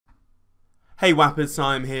Hey WAPers,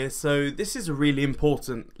 Siam here. So this is a really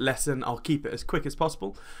important lesson. I'll keep it as quick as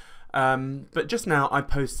possible. But just now I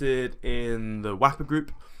posted in the WAPer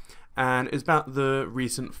group and it's about the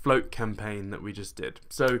recent float campaign that we just did.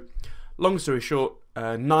 So long story short,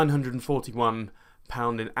 £941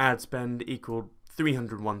 in ad spend equaled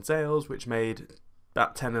 301 sales, which made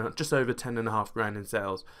about just over 10.5 grand in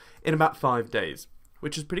sales in about 5 days,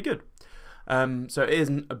 which is pretty good. So it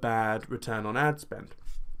isn't a bad return on ad spend.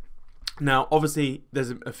 Now, obviously,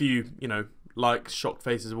 there's a few, likes, shocked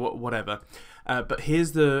faces, whatever. But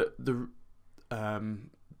here's the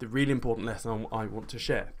really important lesson I want to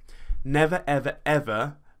share. Never, ever,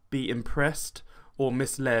 ever be impressed or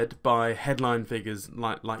misled by headline figures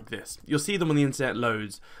like this. You'll see them on the internet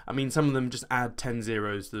loads. I mean, some of them just add 10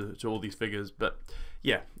 zeros to all these figures. But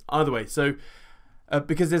yeah, either way. So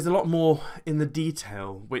because there's a lot more in the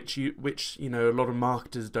detail, which a lot of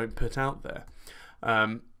marketers don't put out there.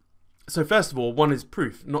 So first of all, one is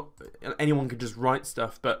proof. Not anyone can just write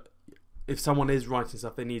stuff, but if someone is writing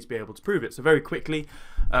stuff, they need to be able to prove it. So very quickly,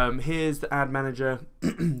 here's the ad manager.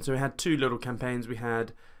 So we had two little campaigns. We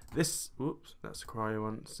had this, whoops, that's a cryo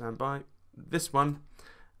one, stand by. This one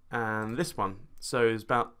and this one. So it's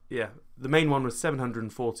about, the main one was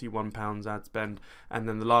 £741 ad spend, and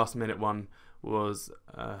then the last minute one was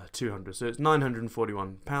 200. So it's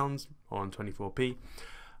 £941 on 24p.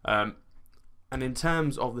 And in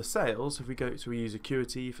terms of the sales, if we go, so we use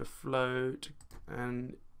Acuity for float,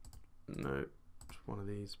 and no, one of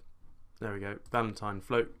these. There we go, Valentine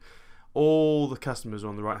float. All the customers are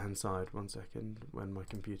on the right hand side. 1 second, when my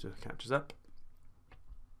computer catches up.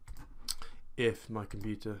 If my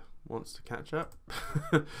computer wants to catch up.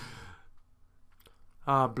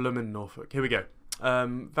 Bloomin' Norfolk. Here we go.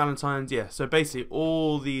 Valentine's, yeah. So basically,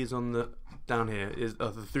 all these on the down here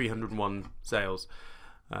are the 301 sales.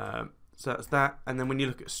 So that's that, and then when you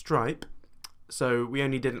look at Stripe, so we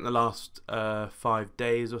only did it in the last 5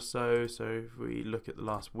 days or so. So if we look at the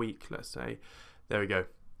last week, let's say, there we go,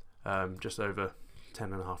 just over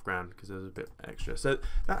 10.5 grand because there's a bit extra. So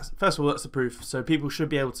that's, first of all, that's the proof. So people should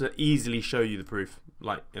be able to easily show you the proof,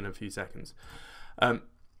 like in a few seconds. The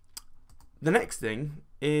next thing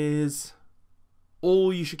is,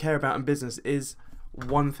 all you should care about in business is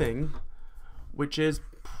one thing, which is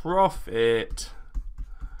profit.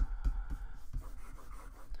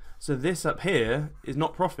 So this up here is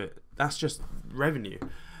not profit, that's just revenue.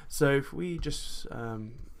 So if we just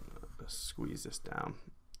squeeze this down,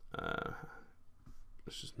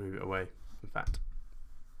 let's just move it away. In fact,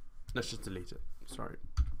 let's just delete it, sorry.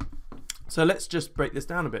 So let's just break this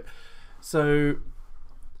down a bit. So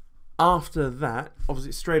after that,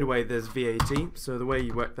 obviously straight away there's VAT. So the way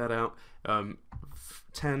you work that out,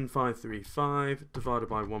 10,535 divided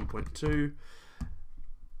by 1.2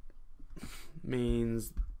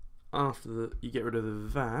 means after you get rid of the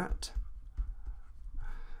VAT,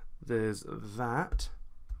 there's that.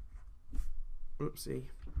 Oopsie.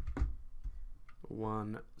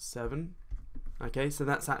 17. Okay, so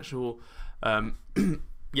that's actual.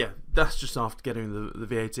 Yeah, that's just after getting the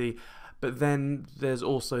VAT. But then there's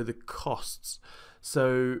also the costs.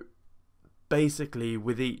 So basically,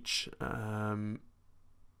 with each, in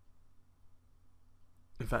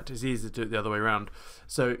fact, it's easier to do it the other way around.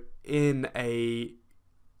 So in a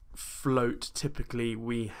float, typically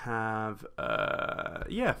we have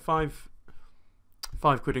five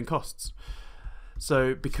quid in costs.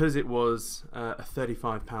 So because it was a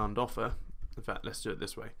 £35 offer, in fact, let's do it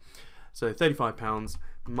this way. So £35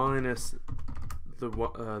 minus the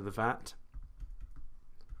VAT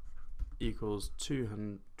equals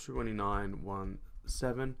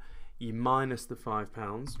 229.17. You minus the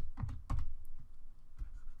 £5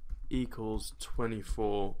 equals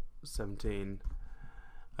 24.17.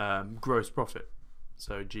 Gross profit,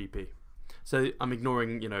 so GP. So I'm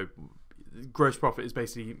ignoring, gross profit is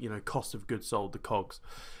basically, cost of goods sold, the COGS.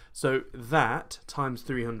 So that times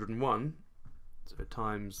 301, so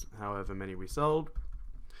times however many we sold,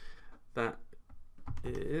 that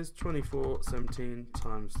is 24.17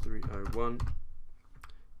 times 301.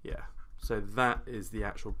 Yeah, so that is the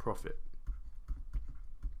actual profit.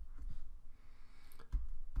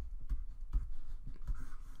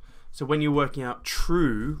 So when you're working out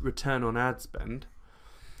true return on ad spend,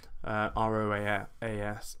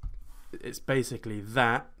 ROAS, it's basically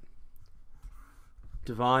that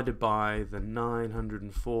divided by the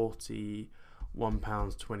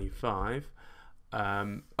 £941.25.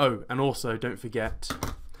 Oh, and also don't forget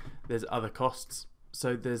there's other costs.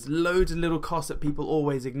 So there's loads of little costs that people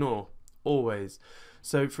always ignore, always.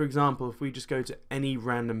 So for example, if we just go to any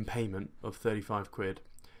random payment of 35 quid,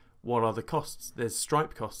 what are the costs? There's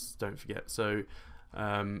Stripe costs, don't forget. So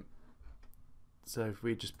So if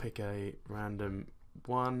we just pick a random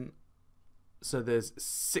one, so there's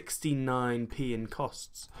 69p in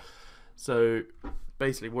costs. So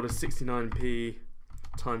basically, what is 69p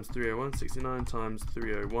times 301? 69 times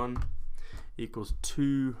 301 equals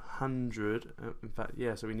 200. In fact,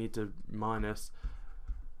 yeah, so we need to minus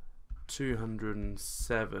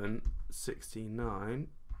 207.69.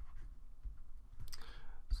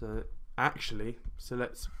 So actually, so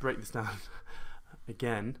let's break this down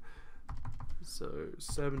again. So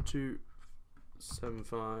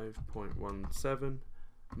 7275.17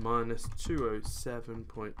 minus 207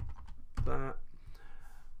 point that.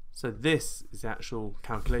 So this is the actual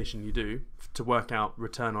calculation you do to work out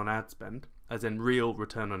return on ad spend, as in real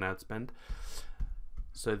return on ad spend.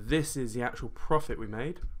 So this is the actual profit we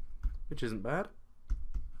made, which isn't bad.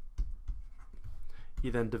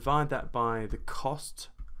 You then divide that by the cost,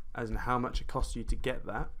 as in how much it costs you to get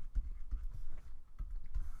that.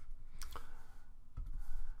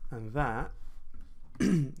 And that,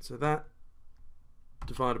 so that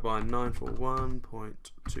divided by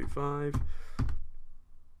 941.25.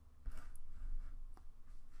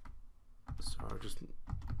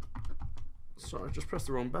 Sorry, I just pressed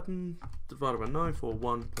the wrong button. Divided by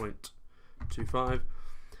 941.25.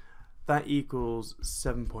 That equals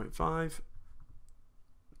 7.5,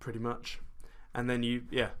 pretty much. And then you,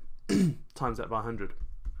 times that by 100.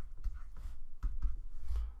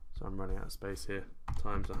 So I'm running out of space here.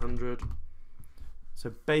 Times 100.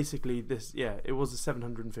 So basically this, it was a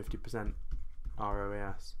 750%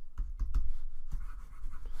 ROAS.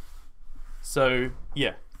 So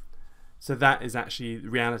so that is actually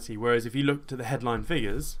reality. Whereas if you looked at the headline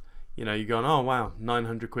figures, you're going, oh wow,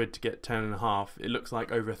 900 quid to get 10.5. It looks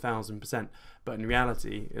like over 1,000%, but in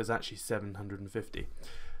reality, it was actually 750.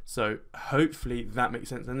 So hopefully that makes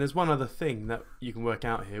sense. And there's one other thing that you can work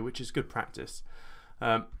out here, which is good practice.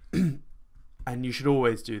 And you should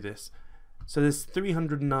always do this. So there's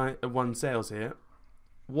 301 sales here.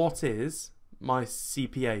 What is my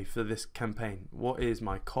CPA for this campaign? What is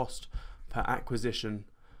my cost per acquisition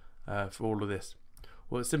for all of this?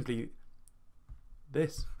 Well, it's simply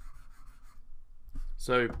this.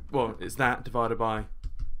 So, well, it's that divided by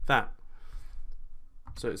that.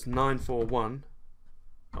 So it's 941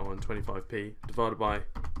 and 25p divided by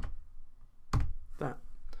that.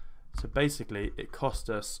 So basically, it cost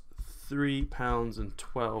us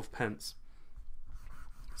 £3.12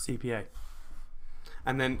 CPA.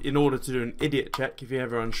 And then in order to do an idiot check, if you're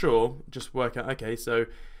ever unsure, just work out, okay, so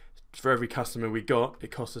for every customer we got, it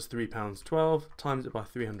cost us £3.12, times it by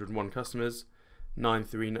 301 customers,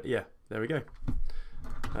 939, there we go.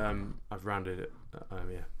 I've rounded it,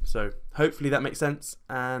 So hopefully that makes sense,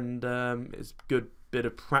 and it's a good bit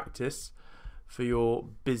of practice for your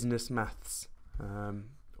business maths.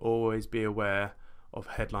 Always be aware of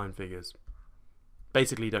headline figures.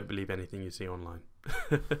 Basically, don't believe anything you see online.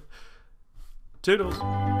 Toodles!